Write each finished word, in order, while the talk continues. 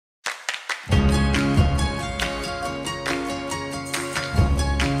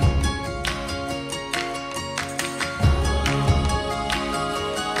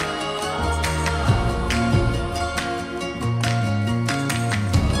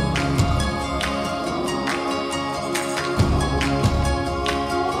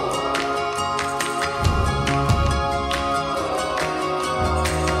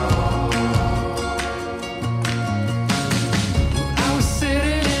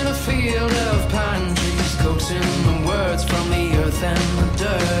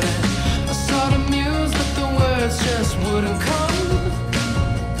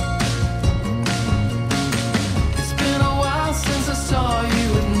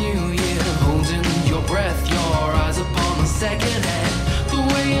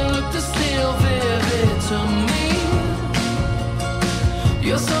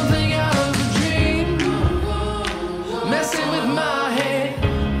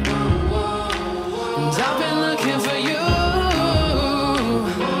and I've been looking for you.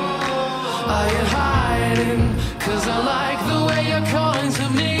 Are you hiding? 'Cause I like the way you're calling to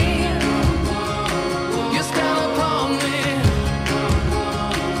me. You spell upon me.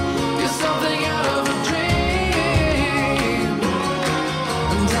 You're something out of a dream,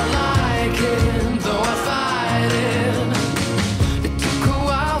 and I like it, though I fight it. It took a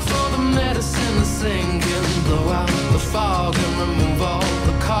while for the medicine to sink and blow out the fog and remove all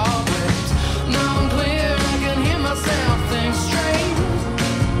the cobwebs. Now I'm clear, I can hear myself think straight.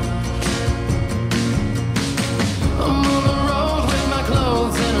 I'm on the road with my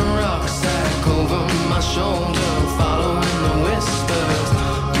clothes in a rucksack over my shoulder, following the whispers.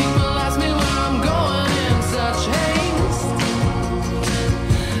 People ask me where I'm going in such haste,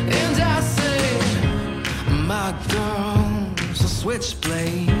 and I say, my girl's a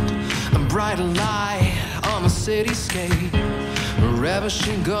switchblade, a bright light on the cityscape. Wherever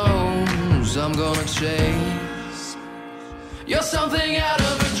she goes, I'm gonna chase. You're something out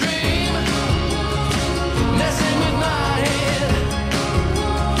of a